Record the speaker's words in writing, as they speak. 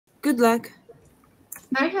Good luck.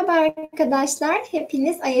 Merhaba arkadaşlar,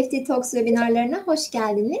 hepiniz IEFT Talks webinarlarına hoş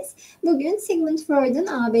geldiniz. Bugün Sigmund Freud'un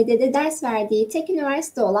ABD'de ders verdiği tek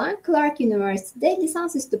üniversite olan Üniversite'de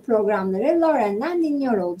lisansüstü programları Loren'den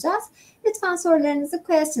dinliyor olacağız. Lütfen sorularınızı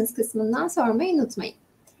questions kısmından sormayı unutmayın.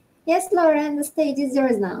 Yes, Lauren, the stage is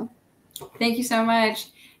yours now. Thank you so much.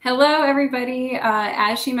 Hello, everybody.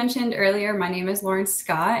 As she mentioned earlier, my name is Lauren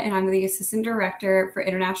Scott, and I'm the Assistant Director for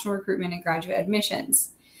International Recruitment and Graduate Admissions.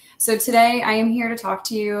 So today I am here to talk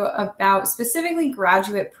to you about specifically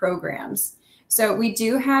graduate programs. So we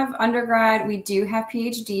do have undergrad, we do have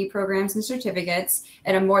PhD programs and certificates,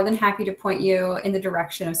 and I'm more than happy to point you in the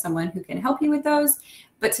direction of someone who can help you with those.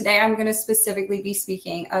 But today I'm going to specifically be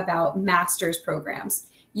speaking about master's programs.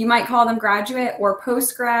 You might call them graduate or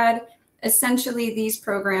postgrad. Essentially, these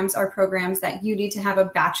programs are programs that you need to have a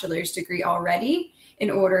bachelor's degree already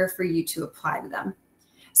in order for you to apply to them.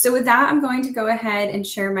 So with that, I'm going to go ahead and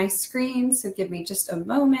share my screen. So give me just a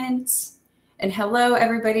moment. And hello,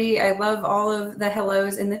 everybody. I love all of the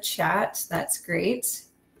hellos in the chat. That's great.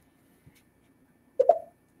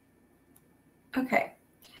 Okay.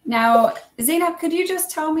 Now, Zainab, could you just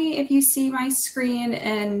tell me if you see my screen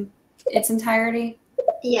in its entirety?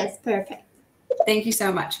 Yes, perfect. Thank you so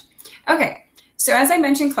much. Okay. So as I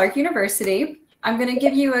mentioned, Clark University, I'm going to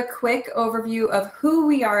give you a quick overview of who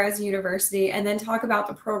we are as a university and then talk about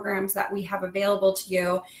the programs that we have available to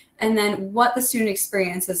you and then what the student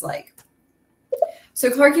experience is like. So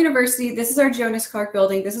Clark University, this is our Jonas Clark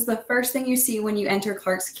building. This is the first thing you see when you enter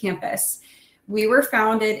Clark's campus. We were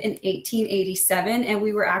founded in 1887, and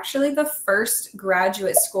we were actually the first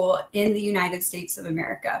graduate school in the United States of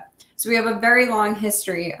America. So we have a very long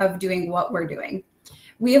history of doing what we're doing.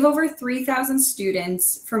 We have over 3,000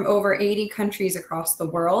 students from over 80 countries across the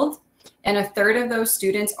world, and a third of those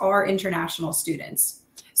students are international students.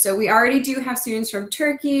 So we already do have students from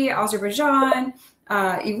Turkey, Azerbaijan,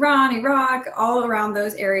 Iran, Iraq, all around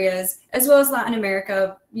those areas, as well as Latin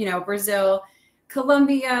America, Brazil,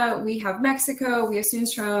 Colombia, we have Mexico, we have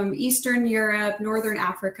students from Eastern Europe, Northern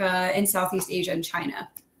Africa, and Southeast Asia and China.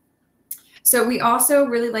 So we also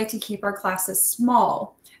really like to keep our classes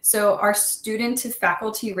small. So our student to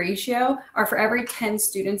faculty ratio are for every 10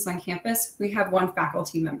 students on campus, we have one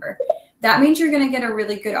faculty member. That means you're going to get a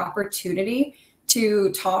really good opportunity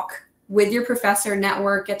to talk with your professor,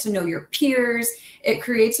 network, get to know your peers. It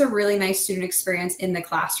creates a really nice student experience in the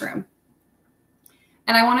classroom.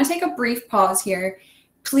 And I want to take a brief pause here.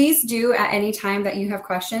 Please do, at any time that you have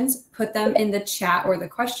questions, put them in the chat or the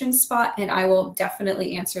question spot, and I will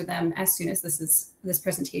definitely answer them as soon as this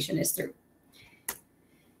presentation is through.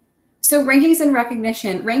 So rankings and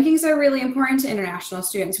recognition. Rankings are really important to international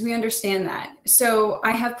students. We understand that. So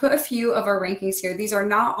I have put a few of our rankings here. These are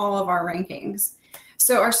not all of our rankings.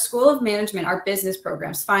 So our School of Management, our business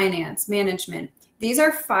programs, finance, management, these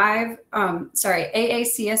are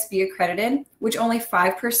AACSB accredited, which only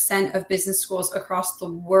 5% of business schools across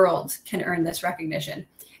the world can earn this recognition.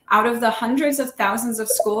 Out of the hundreds of thousands of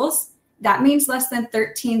schools, that means less than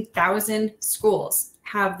 13,000 schools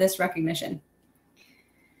have this recognition.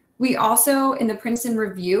 We also, in the Princeton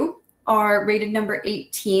Review, are rated number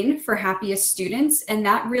 18 for happiest students, and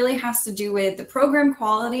that really has to do with the program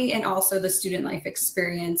quality and also the student life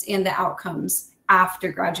experience and the outcomes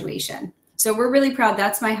after graduation. So we're really proud.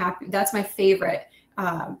 That's my favorite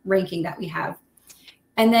ranking that we have.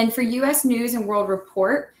 And then for U.S. News and World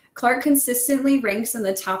Report, Clark consistently ranks in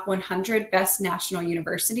the top 100 best national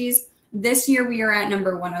universities. This year we are at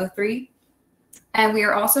number 103. And we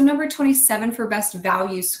are also number 27 for best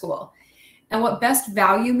value school. And what best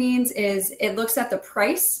value means is it looks at the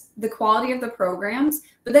price, the quality of the programs,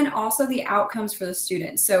 but then also the outcomes for the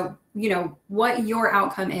students. So, what your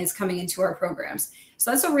outcome is coming into our programs.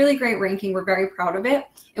 So that's a really great ranking. We're very proud of it.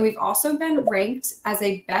 And we've also been ranked as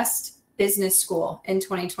a best business school in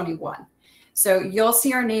 2021. So you'll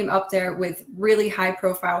see our name up there with really high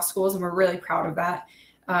profile schools, and we're really proud of that.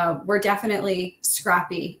 We're definitely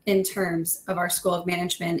scrappy in terms of our School of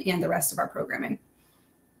Management and the rest of our programming.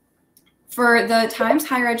 For the Times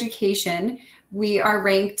Higher Education, we are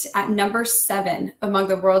ranked at number 7 among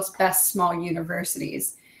the world's best small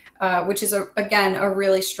universities, which is, again, a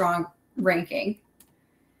really strong ranking.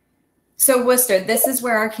 So Worcester, this is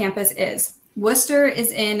where our campus is. Worcester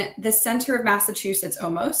is in the center of Massachusetts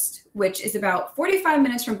almost, which is about 45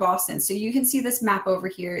 minutes from Boston. So you can see this map over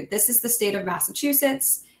here. This is the state of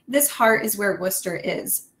Massachusetts. This heart is where Worcester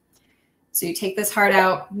is. So you take this heart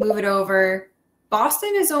out, move it over.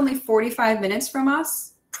 Boston is only 45 minutes from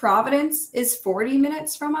us. Providence is 40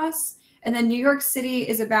 minutes from us. And then New York City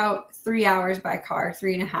is about 3 hours by car,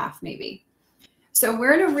 3.5 maybe. So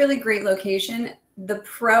we're in a really great location. The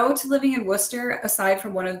pro to living in Worcester, aside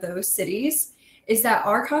from one of those cities, is that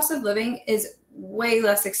our cost of living is way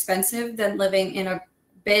less expensive than living in a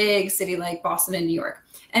big city like Boston and New York.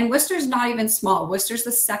 And Worcester's not even small. Worcester's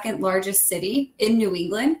the second largest city in New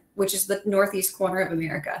England, which is the northeast corner of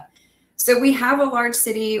America. So we have a large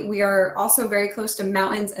city. We are also very close to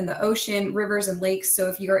mountains and the ocean, rivers and lakes. So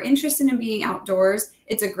if you are interested in being outdoors,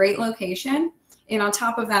 it's a great location. And on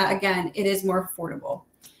top of that, again, it is more affordable.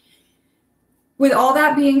 With all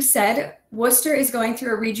that being said, Worcester is going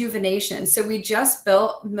through a rejuvenation. So we just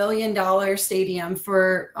built $1 million stadium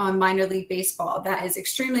for minor league baseball. That is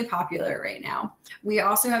extremely popular right now. We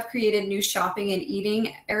also have created new shopping and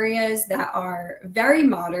eating areas that are very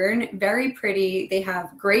modern, very pretty. They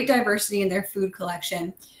have great diversity in their food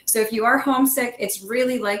collection. So if you are homesick, it's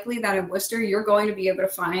really likely that in Worcester, you're going to be able to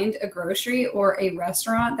find a grocery or a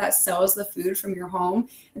restaurant that sells the food from your home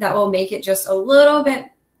that will make it just a little bit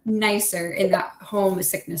nicer in that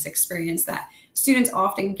homesickness experience that students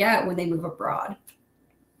often get when they move abroad.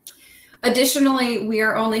 Additionally, we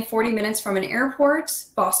are only 40 minutes from an airport,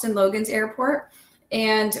 Boston Logan's Airport,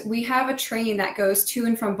 and we have a train that goes to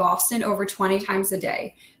and from Boston over 20 times a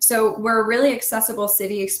day. So we're a really accessible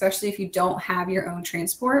city, especially if you don't have your own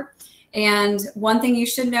transport. And one thing you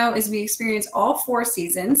should know is we experience all 4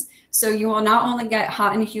 seasons. So you will not only get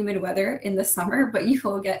hot and humid weather in the summer, but you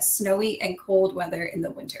will get snowy and cold weather in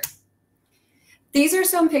the winter. These are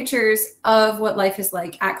some pictures of what life is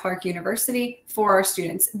like at Clark University for our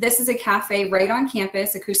students. This is a cafe right on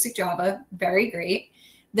campus, Acoustic Java, very great.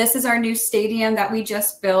 This is our new stadium that we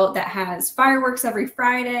just built that has fireworks every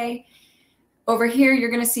Friday. Over here,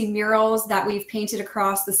 you're going to see murals that we've painted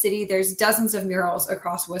across the city. There's dozens of murals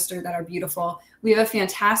across Worcester that are beautiful. We have a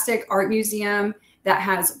fantastic art museum that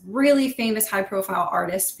has really famous high-profile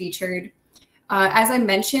artists featured. As I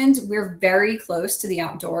mentioned, we're very close to the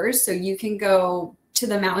outdoors, so you can go to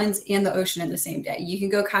the mountains and the ocean in the same day. You can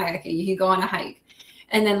go kayaking, you can go on a hike.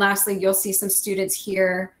 And then lastly, you'll see some students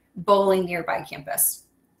here bowling nearby campus.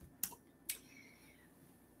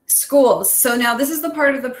 Schools. So now this is the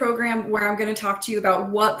part of the program where I'm going to talk to you about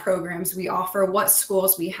what programs we offer, what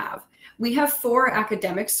schools we have. We have 4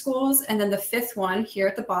 academic schools, and then the 5th one here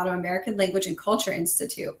at the bottom, American Language and Culture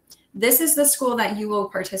Institute. This is the school that you will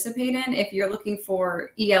participate in if you're looking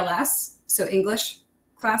for ELS, so English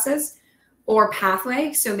classes, or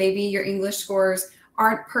Pathway. So maybe your English scores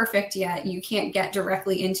aren't perfect yet. You can't get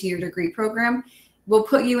directly into your degree program. We'll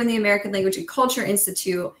put you in the American Language and Culture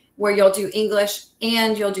Institute where you'll do English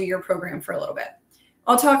and you'll do your program for a little bit.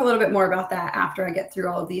 I'll talk a little bit more about that after I get through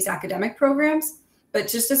all of these academic programs. But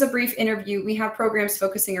just as a brief interview, we have programs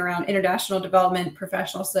focusing around international development,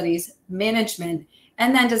 professional studies, management,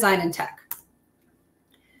 and then design and tech.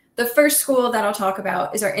 The first school that I'll talk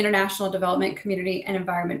about is our International Development, Community, and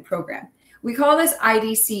Environment program. We call this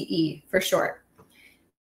IDCE for short.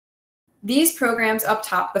 These programs up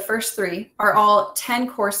top, the first 3, are all 10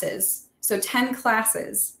 courses, so 10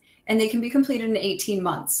 classes, and they can be completed in 18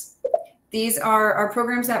 months. These are our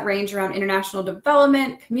programs that range around international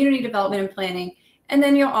development, community development and planning, and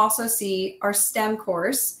then you'll also see our STEM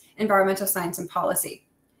course, Environmental Science and Policy.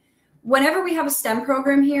 Whenever we have a STEM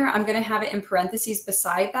program here, I'm going to have it in parentheses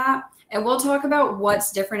beside that, and we'll talk about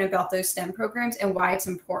what's different about those STEM programs and why it's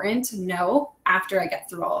important to know after I get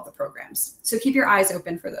through all of the programs. So keep your eyes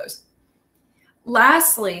open for those.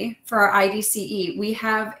 Lastly, for our IDCE, we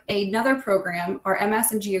have another program, our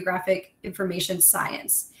MS in Geographic Information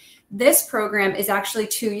Science. This program is actually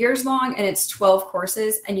 2 years long and it's 12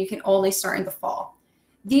 courses, and you can only start in the fall.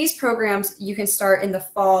 These programs you can start in the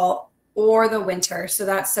fall or the winter, so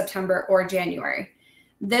that's September or January.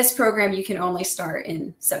 This program you can only start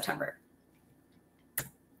in September.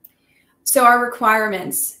 So our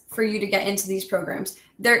requirements for you to get into these programs,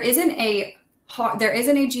 there isn't a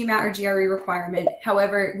GMAT or GRE requirement.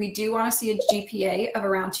 However, we do want to see a GPA of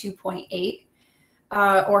around 2.8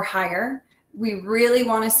 or higher. We really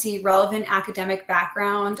want to see relevant academic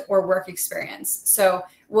background or work experience. So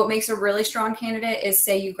what makes a really strong candidate is,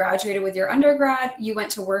 say you graduated with your undergrad, you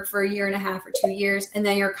went to work for 1.5 years or 2 years, and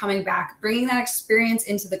then you're coming back. Bringing that experience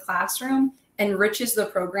into the classroom enriches the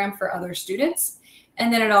program for other students.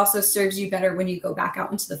 And then it also serves you better when you go back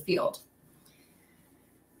out into the field.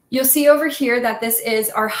 You'll see over here that this is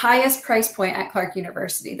our highest price point at Clark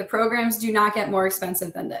University. The programs do not get more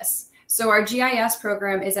expensive than this. So our GIS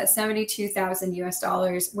program is at $72,000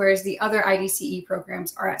 US, whereas the other IDCE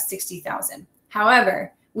programs are at $60,000.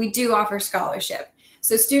 However, we do offer scholarship.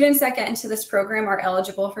 So students that get into this program are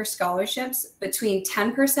eligible for scholarships between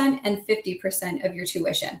 10% and 50% of your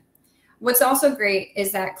tuition. What's also great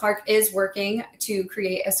is that Clark is working to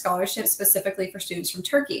create a scholarship specifically for students from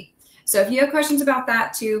Turkey. So if you have questions about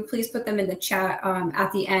that too, please put them in the chat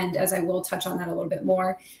at the end, as I will touch on that a little bit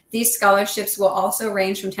more. These scholarships will also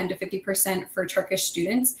range from 10 to 50% for Turkish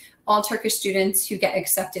students. All Turkish students who get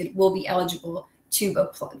accepted will be eligible to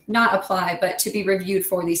not apply, but to be reviewed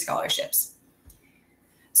for these scholarships.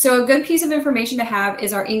 So a good piece of information to have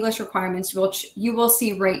is our English requirements, which you will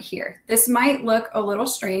see right here. This might look a little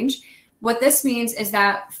strange. What this means is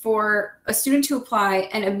that for a student to apply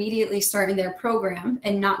and immediately start in their program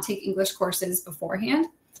and not take English courses beforehand,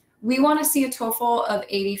 we want to see a TOEFL of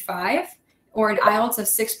 85 or an IELTS of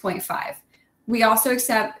 6.5. We also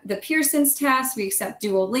accept the Pearson's test. We accept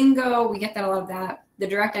Duolingo. We get that a lot of that. The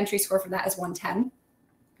direct entry score for that is 110.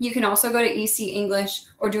 You can also go to EC English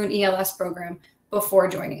or do an ELS program before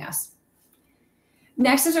joining us.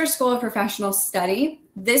 Next is our School of Professional Study.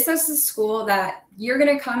 This is the school that you're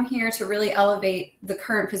going to come here to really elevate the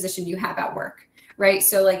current position you have at work, right?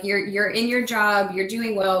 So like you're in your job, you're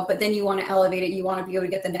doing well, but then you want to elevate it. You want to be able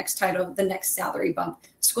to get the next title, the next salary bump.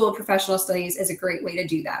 School of Professional Studies is a great way to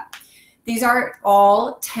do that. These are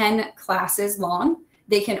all 10 classes long.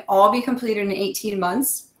 They can all be completed in 18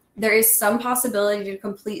 months. There is some possibility to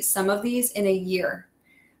complete some of these in a year.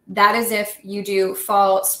 That is if you do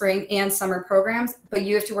fall, spring, and summer programs, but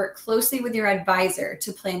you have to work closely with your advisor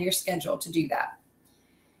to plan your schedule to do that.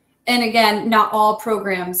 And again, not all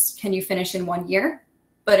programs can you finish in 1 year,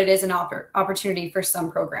 but it is an opportunity for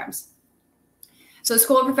some programs. So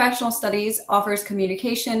School of Professional Studies offers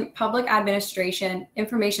communication, public administration,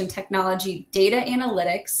 information technology, data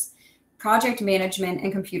analytics, project management,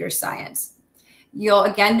 and computer science. You'll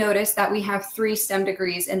again notice that we have 3 STEM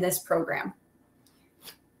degrees in this program.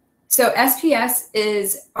 So SPS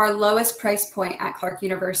is our lowest price point at Clark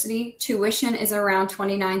University. Tuition is around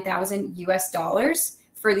 $29,000 US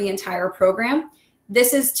for the entire program.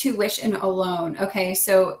 This is tuition alone. Okay,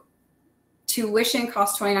 so tuition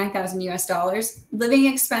costs $29,000 US. Living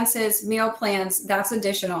expenses, meal plans, that's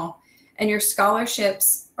additional. And your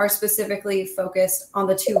scholarships are specifically focused on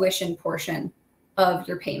the tuition portion of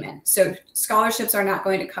your payment. So scholarships are not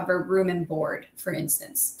going to cover room and board, for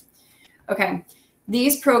instance. Okay.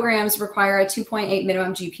 These programs require a 2.8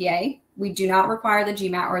 minimum GPA. We do not require the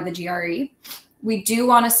GMAT or the GRE. We do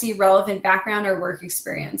want to see relevant background or work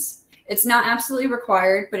experience. It's not absolutely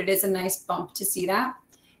required, but it is a nice bump to see that.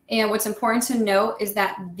 And what's important to note is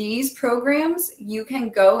that these programs, you can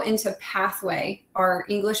go into Pathway, our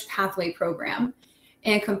English Pathway program,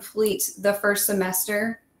 and complete the first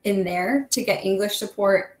semester in there to get English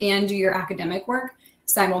support and do your academic work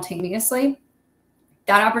simultaneously.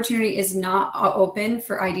 That opportunity is not open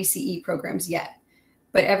for IDCE programs yet,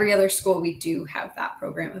 but every other school, we do have that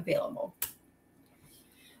program available.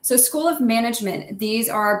 So School of Management, these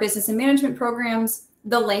are our business and management programs.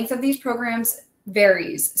 The length of these programs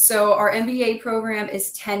varies. So our MBA program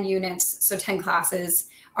is 10 units, so 10 classes.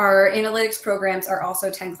 Our analytics programs are also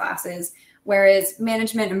 10 classes, whereas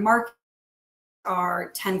management and marketing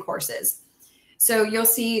are 10 courses. So you'll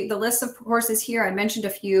see the list of courses here. I mentioned a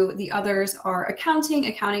few. The others are accounting,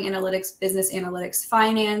 accounting analytics, business analytics,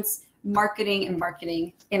 finance, marketing, and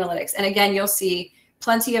marketing analytics. And again, you'll see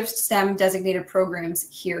plenty of STEM designated programs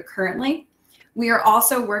here currently. We are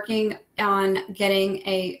also working on getting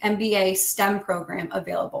a MBA STEM program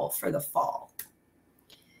available for the fall.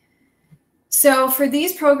 So for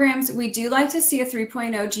these programs, we do like to see a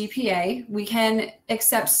 3.0 GPA. We can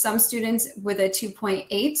accept some students with a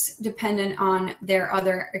 2.8, dependent on their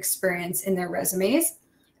other experience in their resumes.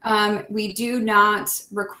 We do not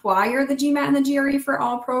require the GMAT and the GRE for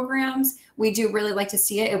all programs. We do really like to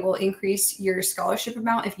see it. It will increase your scholarship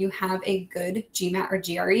amount if you have a good GMAT or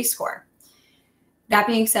GRE score. That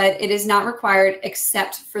being said, it is not required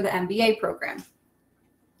except for the MBA program.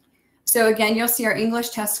 So again, you'll see our English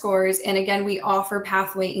test scores. And again, we offer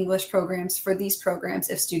Pathway English programs for these programs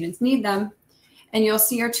if students need them. And you'll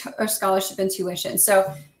see our scholarship and tuition.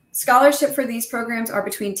 So scholarship for these programs are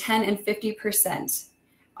between 10 and 50%.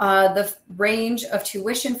 The range of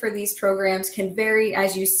tuition for these programs can vary,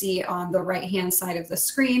 as you see on the right-hand side of the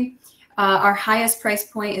screen. Our highest price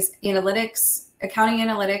point is analytics, accounting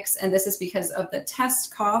analytics, and this is because of the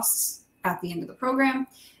test costs at the end of the program.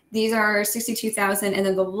 These are $62,000, and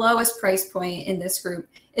then the lowest price point in this group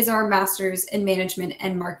is our master's in management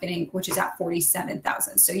and marketing, which is at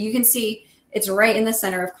 $47,000. So you can see it's right in the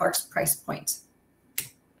center of Clark's price point.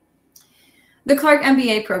 The Clark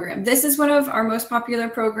MBA program. This is one of our most popular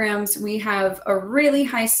programs. We have a really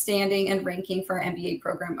high standing and ranking for our MBA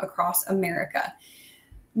program across America.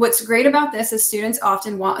 What's great about this is students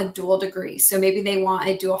often want a dual degree. So maybe they want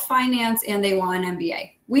a dual finance and they want an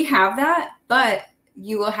MBA. We have that, but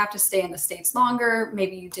you will have to stay in the States longer.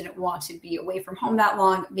 Maybe you didn't want to be away from home that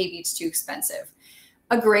long. Maybe it's too expensive.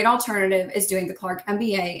 A great alternative is doing the Clark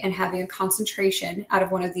MBA and having a concentration out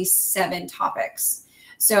of one of these 7 topics.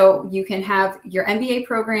 So you can have your MBA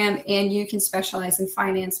program and you can specialize in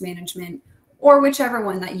finance management or whichever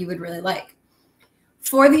one that you would really like.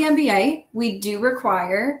 For the MBA, we do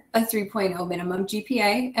require a 3.0 minimum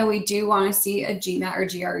GPA, and we do want to see a GMAT or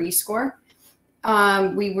GRE score.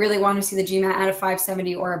 We really want to see the GMAT at a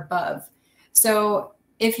 570 or above. So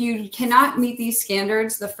if you cannot meet these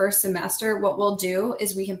standards the first semester, what we'll do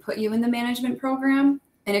is we can put you in the management program.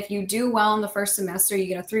 And if you do well in the first semester, you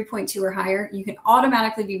get a 3.2 or higher, you can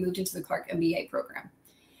automatically be moved into the Clark MBA program.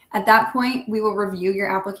 At that point, we will review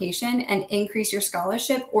your application and increase your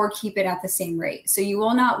scholarship or keep it at the same rate. So you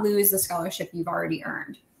will not lose the scholarship you've already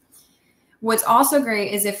earned. What's also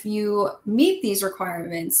great is if you meet these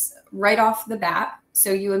requirements right off the bat,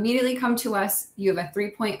 so you immediately come to us, you have a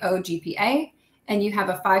 3.0 GPA, and you have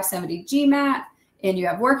a 570 GMAT, and you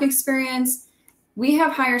have work experience, we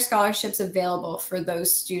have higher scholarships available for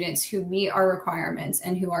those students who meet our requirements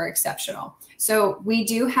and who are exceptional. So we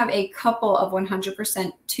do have a couple of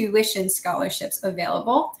 100% tuition scholarships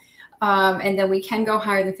available. And then we can go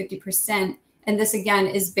higher than 50%. And this, again,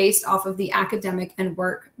 is based off of the academic and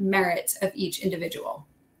work merits of each individual.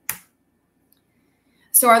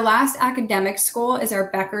 So our last academic school is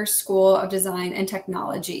our Becker School of Design and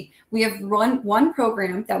Technology. We have one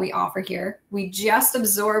program that we offer here. We just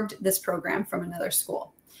absorbed this program from another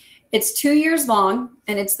school. It's 2 years long,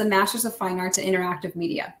 and it's the Masters of Fine Arts in Interactive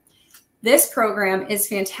Media. This program is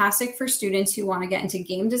fantastic for students who want to get into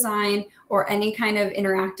game design or any kind of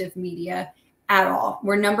interactive media at all.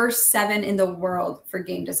 We're number 7 in the world for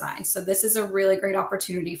game design. So this is a really great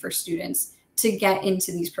opportunity for students to get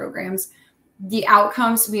into these programs. The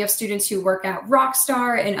outcomes, we have students who work at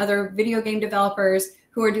Rockstar and other video game developers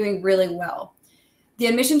who are doing really well. The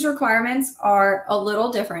admissions requirements are a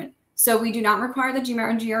little different. So we do not require the GMAT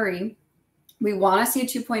and GRE. We want to see a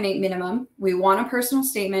 2.8 minimum. We want a personal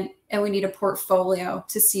statement, and we need a portfolio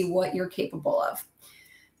to see what you're capable of.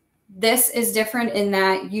 This is different in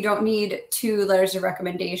that you don't need 2 letters of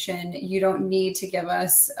recommendation. You don't need to give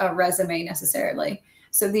us a resume necessarily.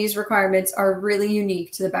 So these requirements are really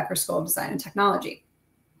unique to the Becker School of Design and Technology.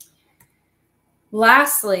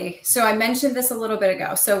 Lastly, so I mentioned this a little bit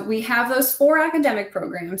ago. So we have those 4 academic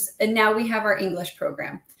programs, and now we have our English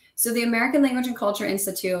program. So the American Language and Culture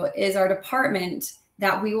Institute is our department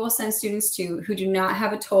that we will send students to who do not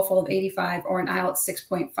have a TOEFL of 85 or an IELTS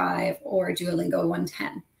 6.5 or a Duolingo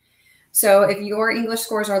 110. So if your English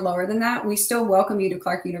scores are lower than that, we still welcome you to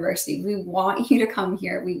Clark University. We want you to come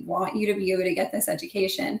here. We want you to be able to get this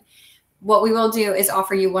education. What we will do is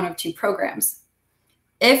offer you one of 2 programs.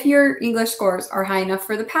 If your English scores are high enough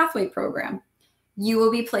for the Pathway program, you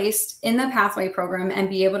will be placed in the Pathway program and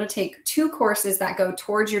be able to take 2 courses that go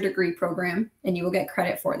towards your degree program, and you will get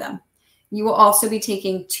credit for them. You will also be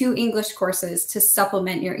taking 2 English courses to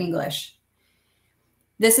supplement your English.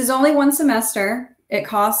 This is only 1 semester. It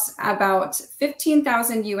costs about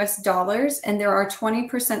 $15,000 US, and there are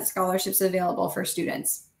 20% scholarships available for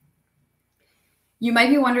students. You might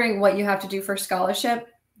be wondering what you have to do for scholarship.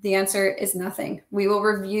 The answer is nothing. We will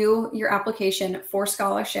review your application for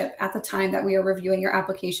scholarship at the time that we are reviewing your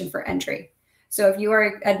application for entry. So if you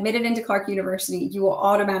are admitted into Clark University, you will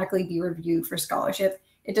automatically be reviewed for scholarship.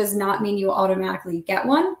 It does not mean you will automatically get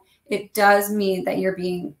one. It does mean that you're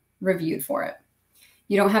being reviewed for it.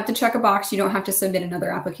 You don't have to check a box. You don't have to submit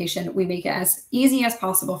another application. We make it as easy as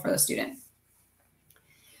possible for the student.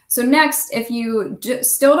 So next, if you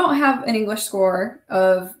still don't have an English score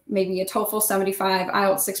of maybe a TOEFL 75,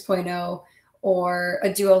 IELTS 6.0, or a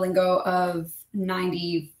Duolingo of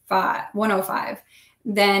 105,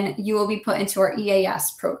 then you will be put into our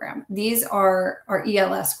EAS program. These are our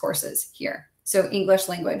ELS courses here, so English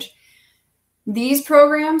language. These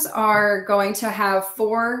programs are going to have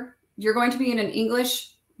 4. You're going to be in an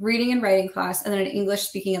English reading and writing class and then an English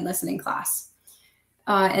speaking and listening class.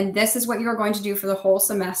 And this is what you're going to do for the whole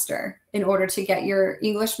semester in order to get your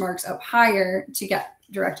English marks up higher to get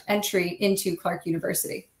direct entry into Clark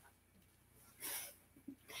University.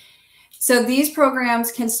 So these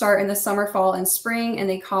programs can start in the summer, fall, and spring, and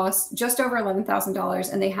they cost just over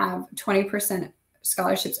 $11,000, and they have 20%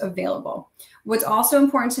 scholarships available. What's also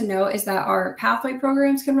important to note is that our Pathway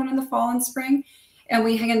programs can run in the fall and spring, and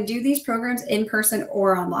we can do these programs in person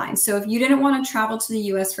or online. So if you didn't want to travel to the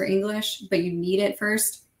US for English, but you need it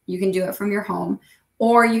first, you can do it from your home,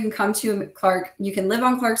 or you can come to Clark. You can live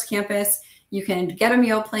on Clark's campus. You can get a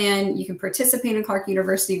meal plan. You can participate in Clark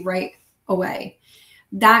University right away.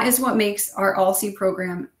 That is what makes our All-C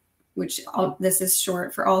program which this is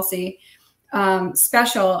short for ALSI,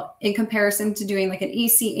 special in comparison to doing like an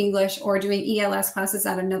EC English or doing ELS classes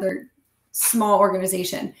at another small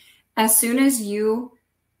organization. As soon as you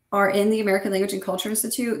are in the American Language and Culture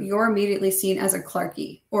Institute, you're immediately seen as a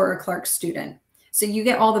Clarkie or a Clark student. So you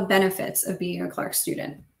get all the benefits of being a Clark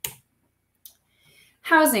student.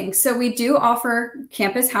 Housing. So we do offer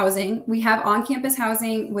campus housing. We have on-campus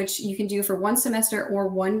housing, which you can do for 1 semester or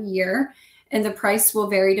 1 year. And the price will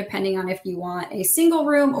vary depending on if you want a single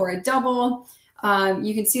room or a double.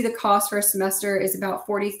 You can see the cost for a semester is about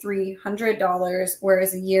 $4,300,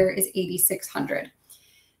 whereas a year is $8,600.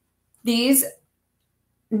 These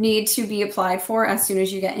need to be applied for as soon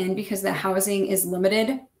as you get in because the housing is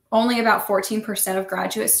limited. Only about 14% of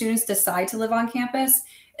graduate students decide to live on campus,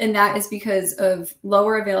 and that is because of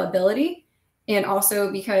lower availability and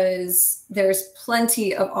also because there's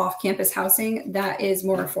plenty of off-campus housing that is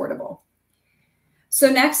more affordable. So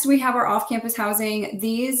next we have our off-campus housing.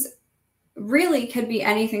 These really could be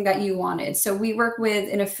anything that you wanted. So we work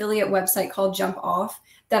with an affiliate website called Jump Off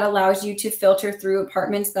that allows you to filter through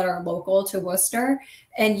apartments that are local to Worcester.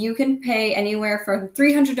 And you can pay anywhere from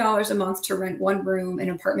 $300 a month to rent 1 room, an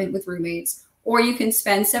apartment with roommates, or you can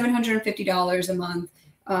spend $750 a month.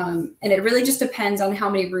 And it really just depends on how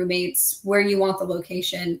many roommates, where you want the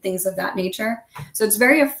location, things of that nature. So it's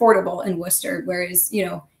very affordable in Worcester, whereas, you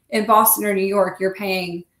know, in Boston or New York, you're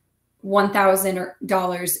paying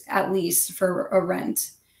 $1,000 at least for a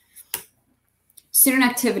rent. Student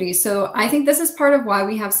activities. So I think this is part of why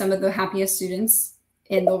we have some of the happiest students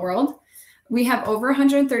in the world. We have over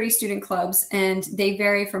 130 student clubs, and they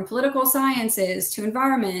vary from political sciences to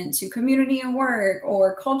environment to community and work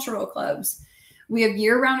or cultural clubs. We have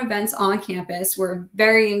year-round events on campus. We're a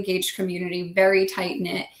very engaged community, very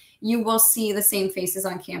tight-knit. You will see the same faces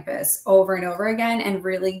on campus over and over again and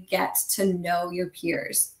really get to know your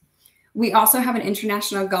peers. We also have an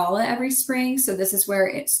international gala every spring. So this is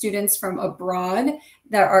where students from abroad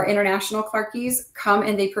that are international Clarkies come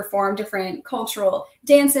and they perform different cultural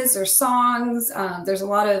dances or songs. There's a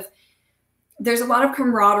lot of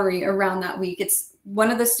camaraderie around that week. It's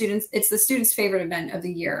the students' favorite event of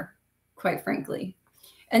the year, quite frankly.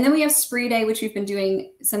 And then we have Spree Day, which we've been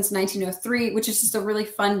doing since 1903, which is just a really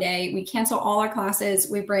fun day. We cancel all our classes.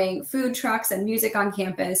 We bring food trucks and music on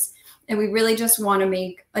campus. And we really just want to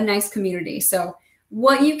make a nice community. So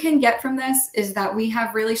what you can get from this is that we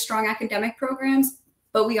have really strong academic programs,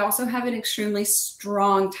 but we also have an extremely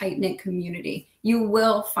strong, tight-knit community. You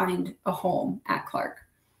will find a home at Clark.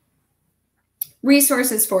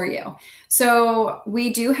 Resources for you. So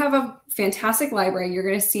we do have a fantastic library. You're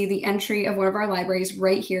going to see the entry of one of our libraries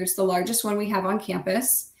right here. It's the largest one we have on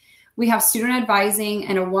campus. We have student advising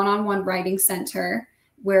and a one-on-one writing center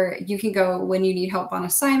where you can go when you need help on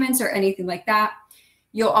assignments or anything like that.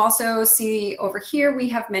 You'll also see over here, we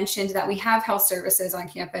have mentioned that we have health services on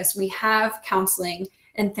campus. We have counseling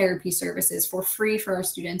and therapy services for free for our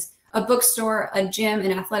students, a bookstore, a gym,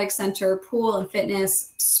 an athletic center, pool and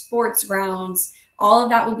fitness, sports grounds, all of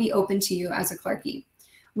that will be open to you as a Clarkie.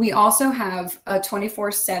 We also have a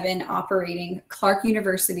 24/7 operating Clark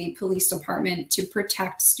University Police Department to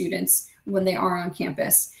protect students when they are on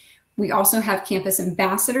campus. We also have campus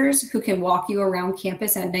ambassadors who can walk you around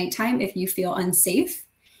campus at nighttime if you feel unsafe.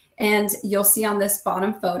 And you'll see on this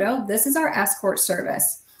bottom photo, this is our escort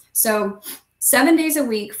service. So 7 days a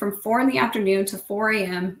week from 4 in the afternoon to 4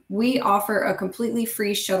 a.m., we offer a completely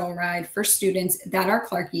free shuttle ride for students that are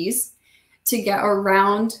Clarkies to get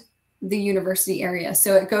around the university area.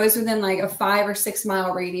 So it goes within like a 5 or 6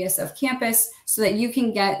 mile radius of campus so that you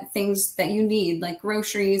can get things that you need, like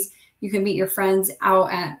groceries. You can meet your friends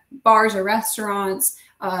out at bars or restaurants.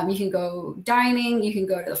 You can go dining. You can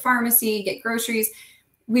go to the pharmacy, get groceries.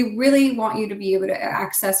 We really want you to be able to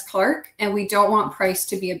access Clark, and we don't want price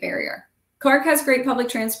to be a barrier. Clark has great public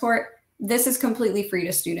transport. This is completely free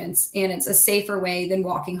to students, and it's a safer way than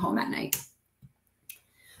walking home at night.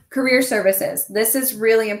 Career services. This is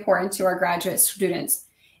really important to our graduate students.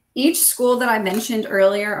 Each school that I mentioned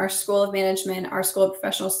earlier, our School of Management, our School of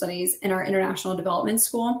Professional Studies, and our International Development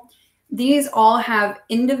School, these all have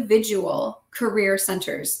individual career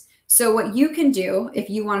centers. So what you can do if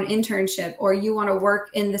you want an internship or you want to work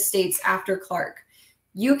in the States after Clark,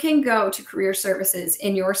 you can go to career services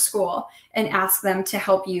in your school and ask them to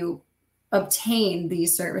help you obtain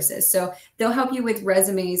these services. So they'll help you with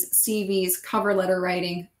resumes, CVs, cover letter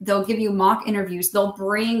writing. They'll give you mock interviews. They'll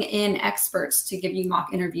bring in experts to give you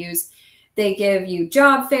mock interviews. They give you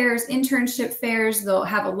job fairs, internship fairs. They'll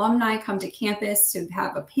have alumni come to campus to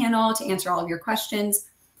have a panel to answer all of your questions.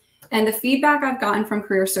 And the feedback I've gotten from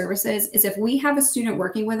career services is if we have a student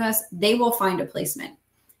working with us, they will find a placement.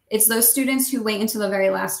 It's those students who wait until the very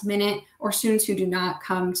last minute, or students who do not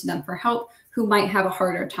come to them for help, who might have a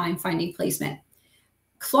harder time finding placement.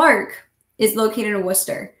 Clark is located in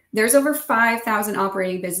Worcester. There's over 5,000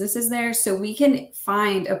 operating businesses there, so we can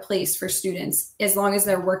find a place for students as long as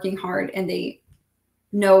they're working hard and they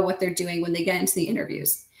know what they're doing when they get into the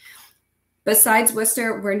interviews. Besides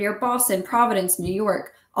Worcester, we're near Boston, Providence, New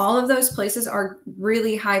York. All of those places are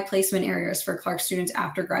really high placement areas for Clark students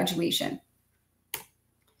after graduation.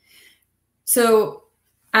 So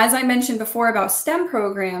as I mentioned before about STEM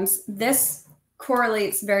programs, this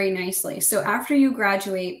correlates very nicely. So after you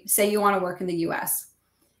graduate, say you want to work in the US,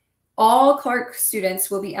 all Clark students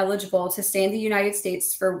will be eligible to stay in the United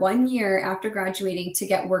States for 1 year after graduating to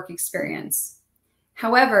get work experience.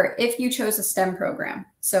 However, if you chose a STEM program,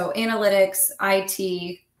 so analytics,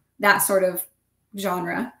 IT, that sort of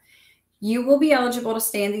genre, you will be eligible to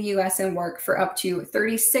stay in the US and work for up to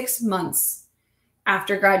 36 months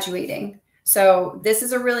after graduating. So this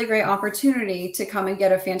is a really great opportunity to come and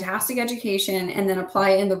get a fantastic education and then apply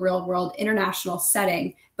it in the real world international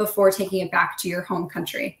setting before taking it back to your home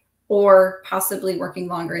country, or possibly working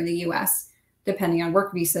longer in the US, depending on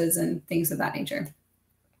work visas and things of that nature.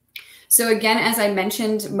 So again, as I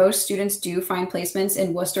mentioned, most students do find placements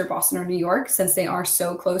in Worcester, Boston, or New York, since they are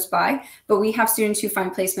so close by, but we have students who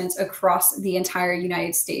find placements across the entire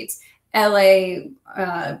United States, LA,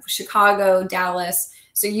 Chicago, Dallas.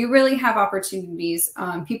 So you really have opportunities.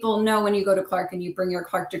 People know when you go to Clark and you bring your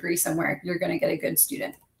Clark degree somewhere, you're going to get a good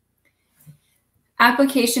student.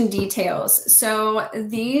 Application details. So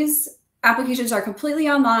these applications are completely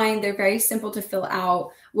online. They're very simple to fill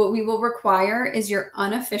out. What we will require is your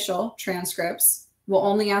unofficial transcripts. We'll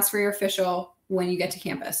only ask for your official when you get to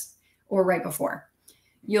campus or right before.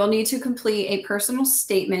 You'll need to complete a personal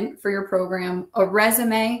statement for your program, a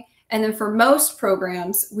resume, and then for most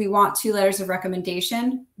programs, we want 2 letters of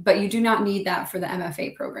recommendation, but you do not need that for the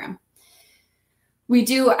MFA program. We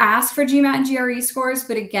do ask for GMAT and GRE scores,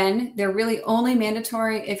 but again, they're really only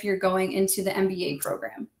mandatory if you're going into the MBA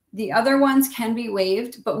program. The other ones can be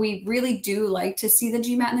waived, but we really do like to see the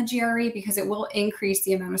GMAT and the GRE because it will increase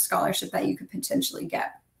the amount of scholarship that you could potentially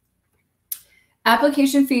get.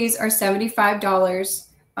 Application fees are $75.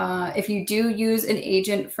 If you do use an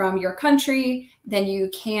agent from your country, then you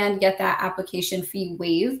can get that application fee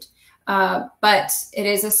waived, but it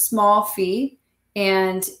is a small fee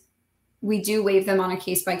and we do waive them on a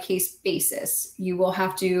case-by-case basis. You will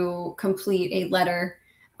have to complete a letter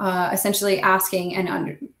essentially asking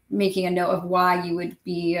and making a note of why you would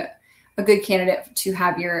be a good candidate to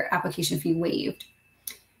have your application fee waived.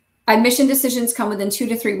 Admission decisions come within 2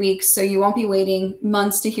 to 3 weeks, so you won't be waiting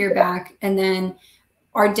months to hear back. And then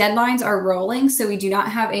our deadlines are rolling, so we do not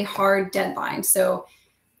have a hard deadline. So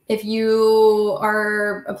if you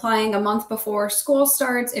are applying a month before school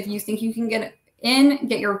starts, if you think you can get in,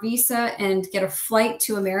 get your visa, and get a flight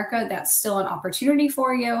to America, that's still an opportunity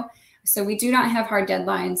for you. So we do not have hard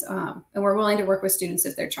deadlines, and we're willing to work with students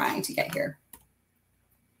if they're trying to get here.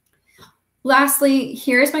 Lastly,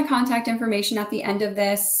 here's my contact information at the end of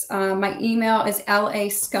this. My email is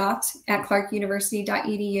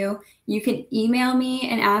lascott@clarkuniversity.edu. You can email me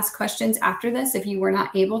and ask questions after this if you were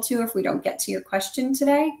not able to, if we don't get to your question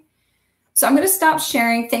today. So I'm going to stop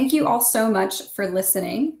sharing. Thank you all so much for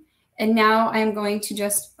listening. And now I'm going to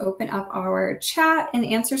just open up our chat and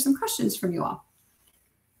answer some questions from you all.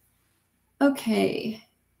 Okay.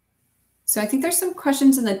 So I think there's some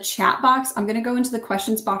questions in the chat box. I'm going to go into the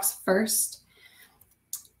questions box first.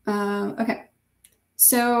 Okay.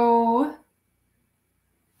 So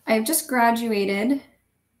I've just graduated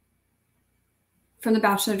from the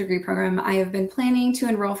bachelor degree program. I have been planning to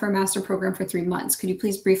enroll for a master program for 3 months. Could you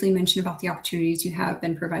please briefly mention about the opportunities you have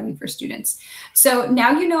been providing for students? So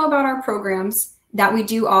now you know about our programs that we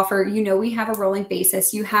do offer. You know we have a rolling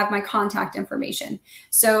basis. You have my contact information.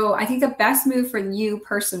 So I think the best move for you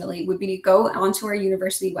personally would be to go onto our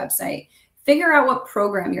university website, figure out what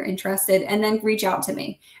program you're interested in, and then reach out to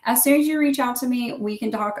me. As soon as you reach out to me, we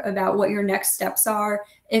can talk about what your next steps are,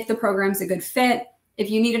 if the program's a good fit. If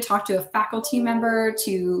you need to talk to a faculty member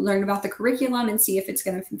to learn about the curriculum and see if it's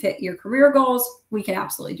going to fit your career goals, we can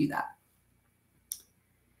absolutely do that.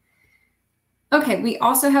 Okay, we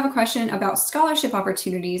also have a question about scholarship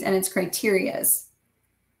opportunities and its criterias.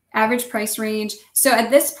 Average price range. So at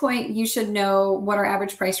this point, you should know what our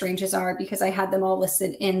average price ranges are because I had them all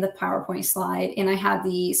listed in the PowerPoint slide and I had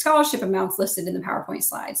the scholarship amounts listed in the PowerPoint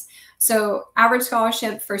slides. So average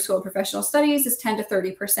scholarship for School of Professional Studies is 10 to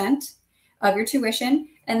 30% of your tuition.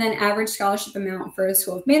 And then average scholarship amount for the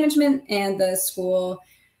School of Management and the School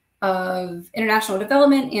of International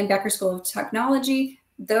Development and Becker School of Technology,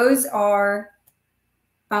 those are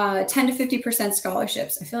 10 to 50%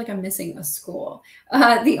 scholarships. I feel like I'm missing a school.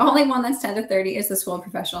 The only one that's 10 to 30 is the School of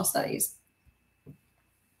Professional Studies.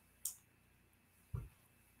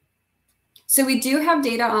 So we do have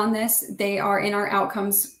data on this. They are in our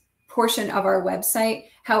outcomes portion of our website.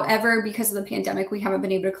 However, because of the pandemic, we haven't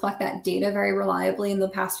been able to collect that data very reliably in the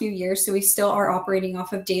past few years. So we still are operating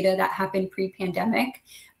off of data that happened pre-pandemic,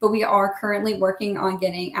 but we are currently working on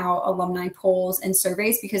getting out alumni polls and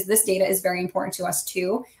surveys because this data is very important to us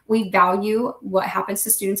too. We value what happens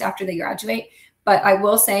to students after they graduate. But I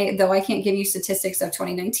will say, though I can't give you statistics of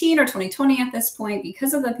 2019 or 2020 at this point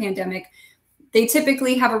because of the pandemic, they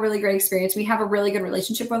typically have a really great experience. We have a really good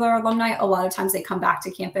relationship with our alumni. A lot of times they come back to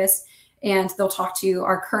campus and they'll talk to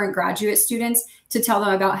our current graduate students to tell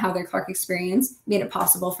them about how their Clark experience made it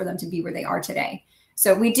possible for them to be where they are today.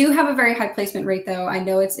 So we do have a very high placement rate, though. I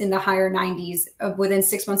know it's in the higher 90s. Within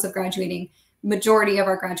 6 months of graduating, majority of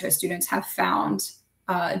our graduate students have found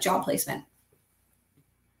a job placement.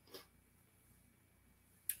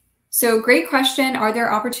 So great question. Are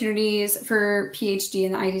there opportunities for PhD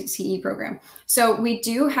in the ICE program? So we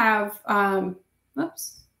do have,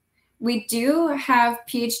 we do have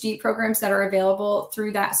PhD programs that are available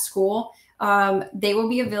through that school. They will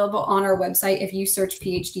be available on our website if you search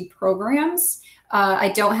PhD programs.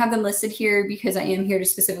 I don't have them listed here because I am here to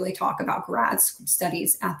specifically talk about grad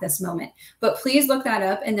studies at this moment. But please look that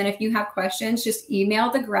up. And then if you have questions, just email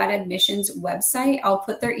the grad admissions website. I'll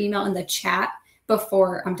put their email in the chat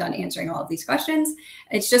before I'm done answering all of these questions.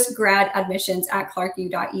 It's just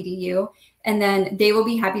gradadmissions@clarku.edu. And then they will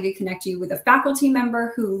be happy to connect you with a faculty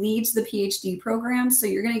member who leads the PhD program. So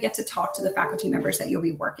you're going to get to talk to the faculty members that you'll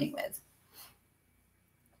be working with.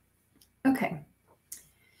 Okay.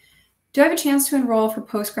 Do I have a chance to enroll for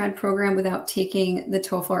postgrad program without taking the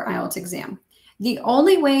TOEFL or IELTS exam? The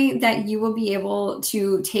only way that you will be able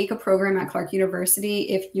to take a program at Clark University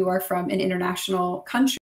if you are from an international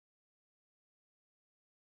country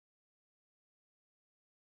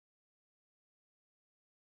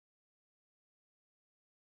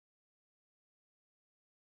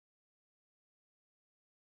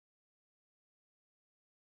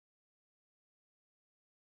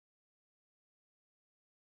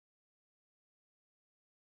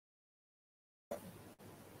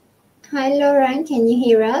Hi, Lauren. Can you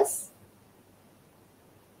hear us?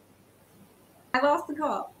 I lost the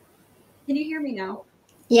call. Can you hear me now?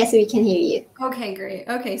 Yes, we can hear you. Okay, great.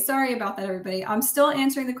 Okay, sorry about that, everybody. I'm still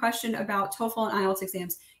answering the question about TOEFL and IELTS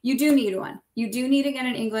exams. You do need one. You do need to get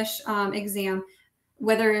an English exam,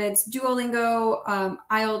 whether it's Duolingo,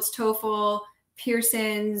 IELTS, TOEFL,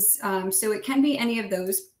 Pearson's. So it can be any of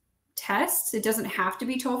those tests. It doesn't have to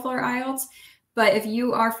be TOEFL or IELTS. But if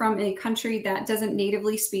you are from a country that doesn't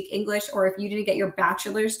natively speak English, or if you didn't get your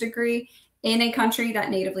bachelor's degree in a country that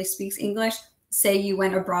natively speaks English, say you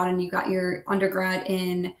went abroad and you got your undergrad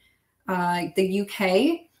in the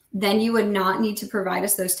UK, then you would not need to provide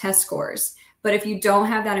us those test scores. But if you don't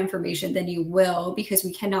have that information, then you will, because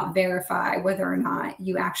we cannot verify whether or not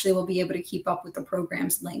you actually will be able to keep up with the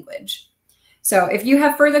program's language. So if you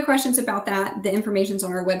have further questions about that, the information's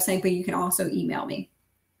on our website, but you can also email me.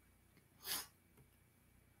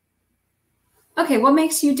 Okay, what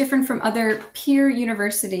makes you different from other peer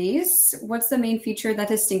universities? What's the main feature that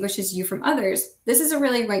distinguishes you from others? This is a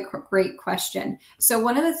really great question. So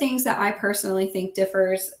one of the things that I personally think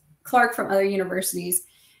differs Clark from other universities,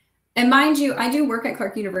 and mind you, I do work at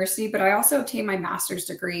Clark University, but I also obtained my master's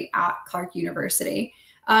degree at Clark University.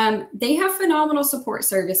 They have phenomenal support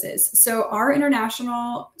services. So our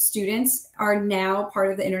international students are now part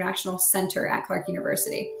of the International Center at Clark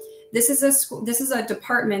University. This is a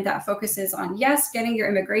department that focuses on, yes, getting your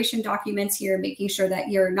immigration documents here, making sure that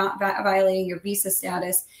you're not violating your visa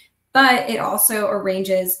status, but it also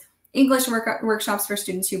arranges English workshops for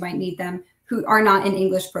students who might need them, who are not in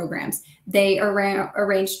English programs. They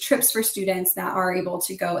arrange trips for students that are able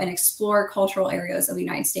to go and explore cultural areas of the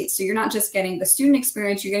United States. So you're not just getting the student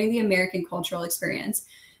experience, you're getting the American cultural experience.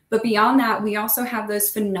 But beyond that, we also have those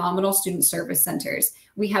phenomenal student service centers.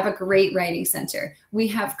 We have a great writing center. We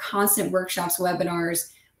have constant workshops,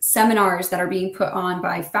 webinars, seminars that are being put on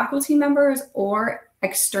by faculty members or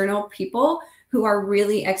external people who are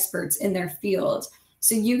really experts in their field.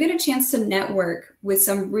 So you get a chance to network with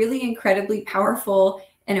some really incredibly powerful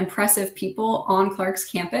and impressive people on Clark's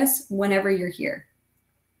campus whenever you're here.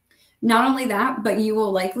 Not only that, but you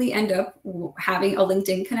will likely end up having a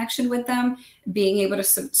LinkedIn connection with them, being able to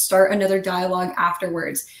start another dialogue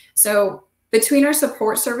afterwards. So between our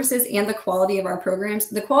support services and the quality of our programs,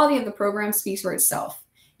 the quality of the program speaks for itself.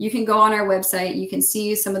 You can go on our website, you can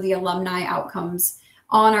see some of the alumni outcomes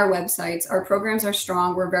on our websites. Our programs are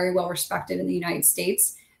strong. We're very well respected in the United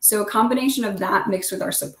States. So a combination of that mixed with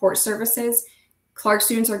our support services, Clark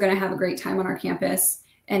students are going to have a great time on our campus.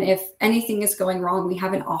 And if anything is going wrong, we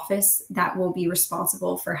have an office that will be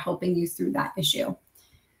responsible for helping you through that issue.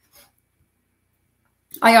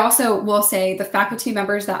 I also will say the faculty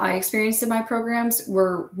members that I experienced in my programs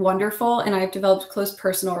were wonderful, and I've developed close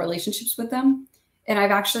personal relationships with them. And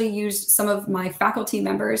I've actually used some of my faculty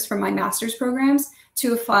members from my master's programs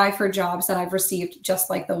to apply for jobs that I've received, just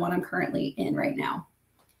like the one I'm currently in right now.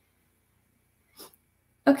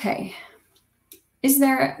 Okay. Is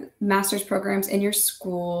there master's programs in your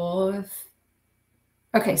school?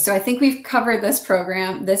 Okay, so I think we've covered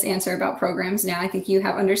this answer about programs now. I think you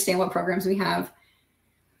understand what programs we have.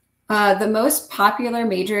 The most popular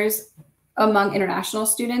majors among international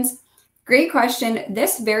students. Great question.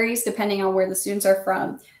 This varies depending on where the students are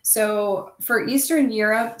from. So for Eastern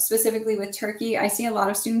Europe, specifically with Turkey, I see a lot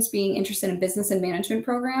of students being interested in business and management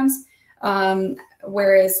programs.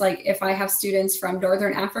 Whereas like if I have students from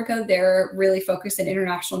Northern Africa, they're really focused in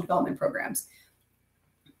international development programs.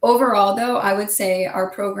 Overall, though, I would say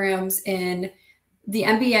our programs in the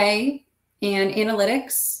MBA and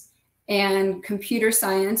analytics and computer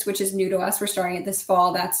science, which is new to us, we're starting it this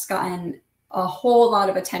fall, that's gotten a whole lot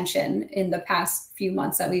of attention in the past few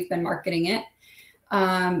months that we've been marketing it.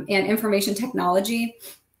 And information technology,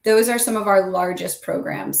 those are some of our largest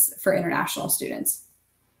programs for international students.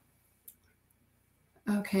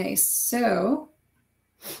 Okay, so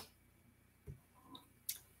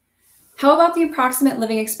how about the approximate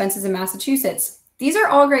living expenses in Massachusetts? These are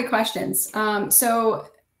all great questions. So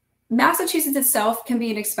Massachusetts itself can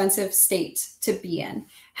be an expensive state to be in.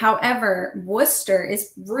 However, Worcester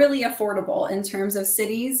is really affordable in terms of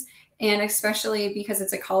cities, and especially because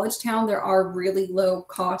it's a college town, there are really low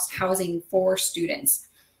cost housing for students.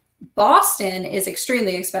 Boston is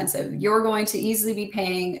extremely expensive. You're going to easily be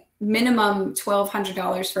paying minimum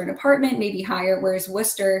 $1,200 for an apartment, maybe higher, whereas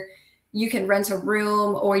Worcester, you can rent a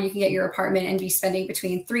room or you can get your apartment and be spending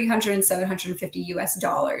between $300 and $750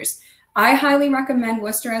 US. I highly recommend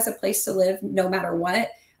Worcester as a place to live no matter what.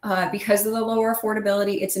 Because of the lower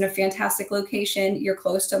affordability, it's in a fantastic location. You're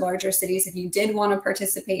close to larger cities if you did want to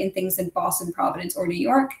participate in things in Boston, Providence, or New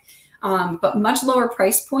York, but much lower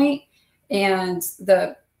price point, and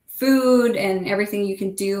the food and everything you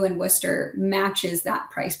can do in Worcester matches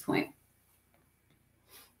that price point.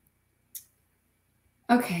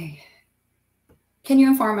 Okay. Can you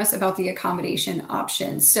inform us about the accommodation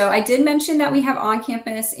options? So I did mention that we have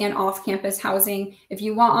on-campus and off-campus housing. If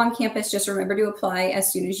you want on-campus, just remember to apply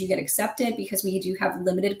as soon as you get accepted, because we do have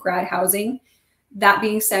limited grad housing. That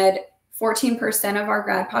being said, 14% of our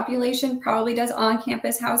grad population probably does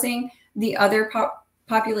on-campus housing. The other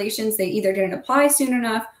populations, they either didn't apply soon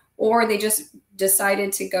enough or they just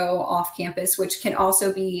decided to go off-campus, which can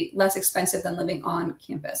also be less expensive than living on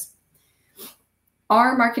campus.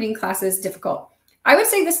 Are marketing classes difficult? I would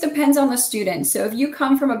say this depends on the student. So if you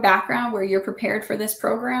come from a background where you're prepared for this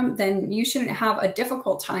program, then you shouldn't have a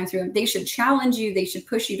difficult time through it. They should challenge you. They should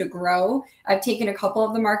push you to grow. I've taken a couple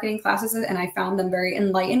of the marketing classes and I found them very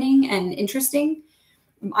enlightening and interesting.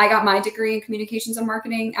 I got my degree in communications and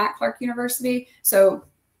marketing at Clark University. So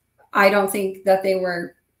I don't think that they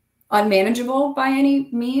were unmanageable by any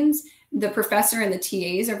means. The professor and the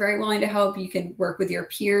TAs are very willing to help. You can work with your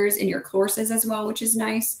peers in your courses as well, which is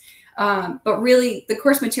nice. But really, the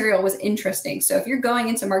course material was interesting. So if you're going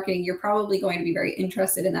into marketing, you're probably going to be very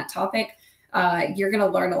interested in that topic. You're going to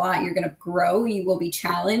learn a lot. You're going to grow. You will be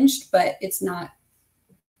challenged, but it's not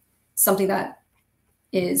something that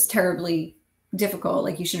is terribly difficult.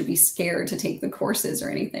 Like, you shouldn't be scared to take the courses or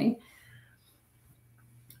anything.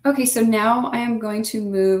 Okay, so now I am going to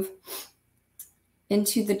move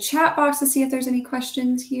into the chat box to see if there's any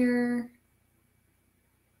questions here.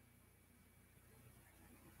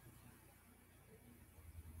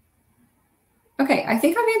 Okay, I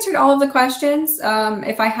think I've answered all of the questions.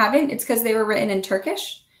 If I haven't, it's because they were written in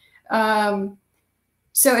Turkish. So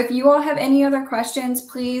if you all have any other questions,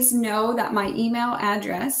 please know that my email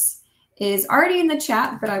address is already in the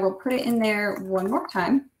chat, but I will put it in there one more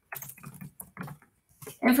time.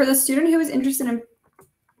 And for the student who is interested in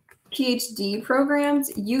PhD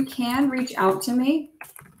programs, you can reach out to me,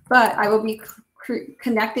 but I will be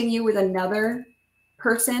connecting you with another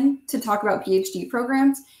person to talk about PhD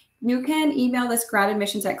programs. You can email this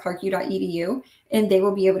gradadmissions@clarku.edu and they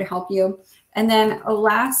will be able to help you. And then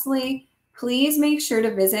lastly, please make sure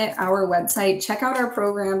to visit our website, check out our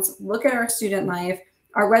programs, look at our student life.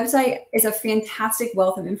 Our website is a fantastic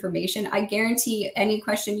wealth of information. I guarantee any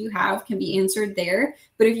question you have can be answered there.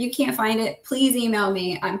 But if you can't find it, please email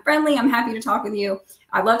me. I'm friendly. I'm happy to talk with you.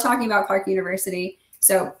 I love talking about Clark University.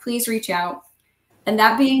 So please reach out. And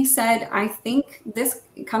that being said, I think this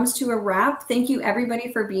comes to a wrap. Thank you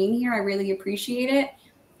everybody for being here. I really appreciate it.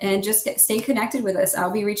 And just stay connected with us.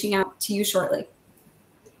 I'll be reaching out to you shortly.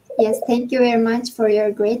 Yes, thank you very much for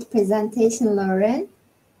your great presentation, Lauren.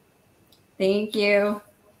 Thank you.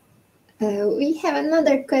 We have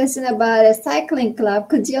another question about a cycling club.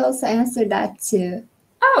 Could you also answer that too?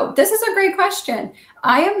 Oh, this is a great question.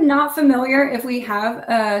 I am not familiar if we have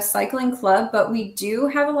a cycling club, but we do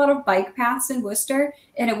have a lot of bike paths in Worcester,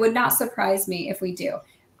 and it would not surprise me if we do.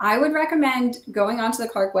 I would recommend going onto the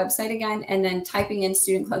Clark website again and then typing in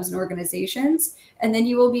student clubs and organizations, and then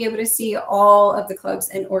you will be able to see all of the clubs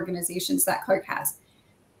and organizations that Clark has.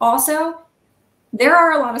 Also, there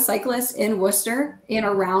are a lot of cyclists in Worcester, in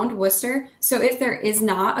around Worcester. So if there is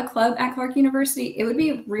not a club at Clark University, it would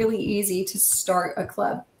be really easy to start a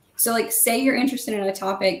club. So like say you're interested in a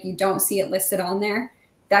topic, you don't see it listed on there.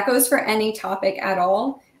 That goes for any topic at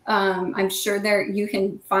all. I'm sure there you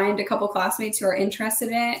can find a couple classmates who are interested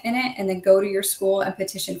in it and then go to your school and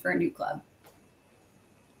petition for a new club.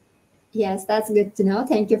 Yes, that's good to know.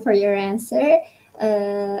 Thank you for your answer.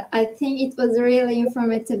 I think it was a really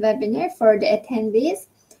informative webinar for the attendees.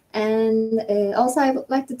 And also I would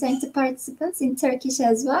like to thank the participants in Turkish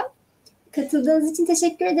as well. Katıldığınız için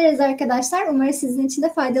teşekkür ederiz arkadaşlar. Umarım sizin için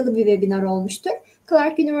de faydalı bir webinar olmuştur.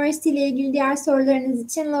 Clark Üniversite ile ilgili diğer sorularınız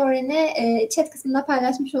için Lauren'e chat kısmında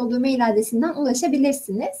paylaşmış olduğu mail adresinden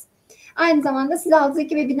ulaşabilirsiniz. Aynı zamanda sizi alttaki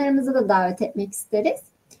webinarımıza da davet etmek isteriz.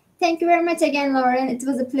 Thank you very much again, Lauren. It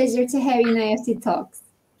was a pleasure to have you in IEFT Talks.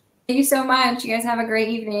 Thank you so much. You guys have a great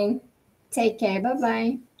evening. Take care.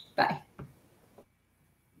 Bye-bye. Bye.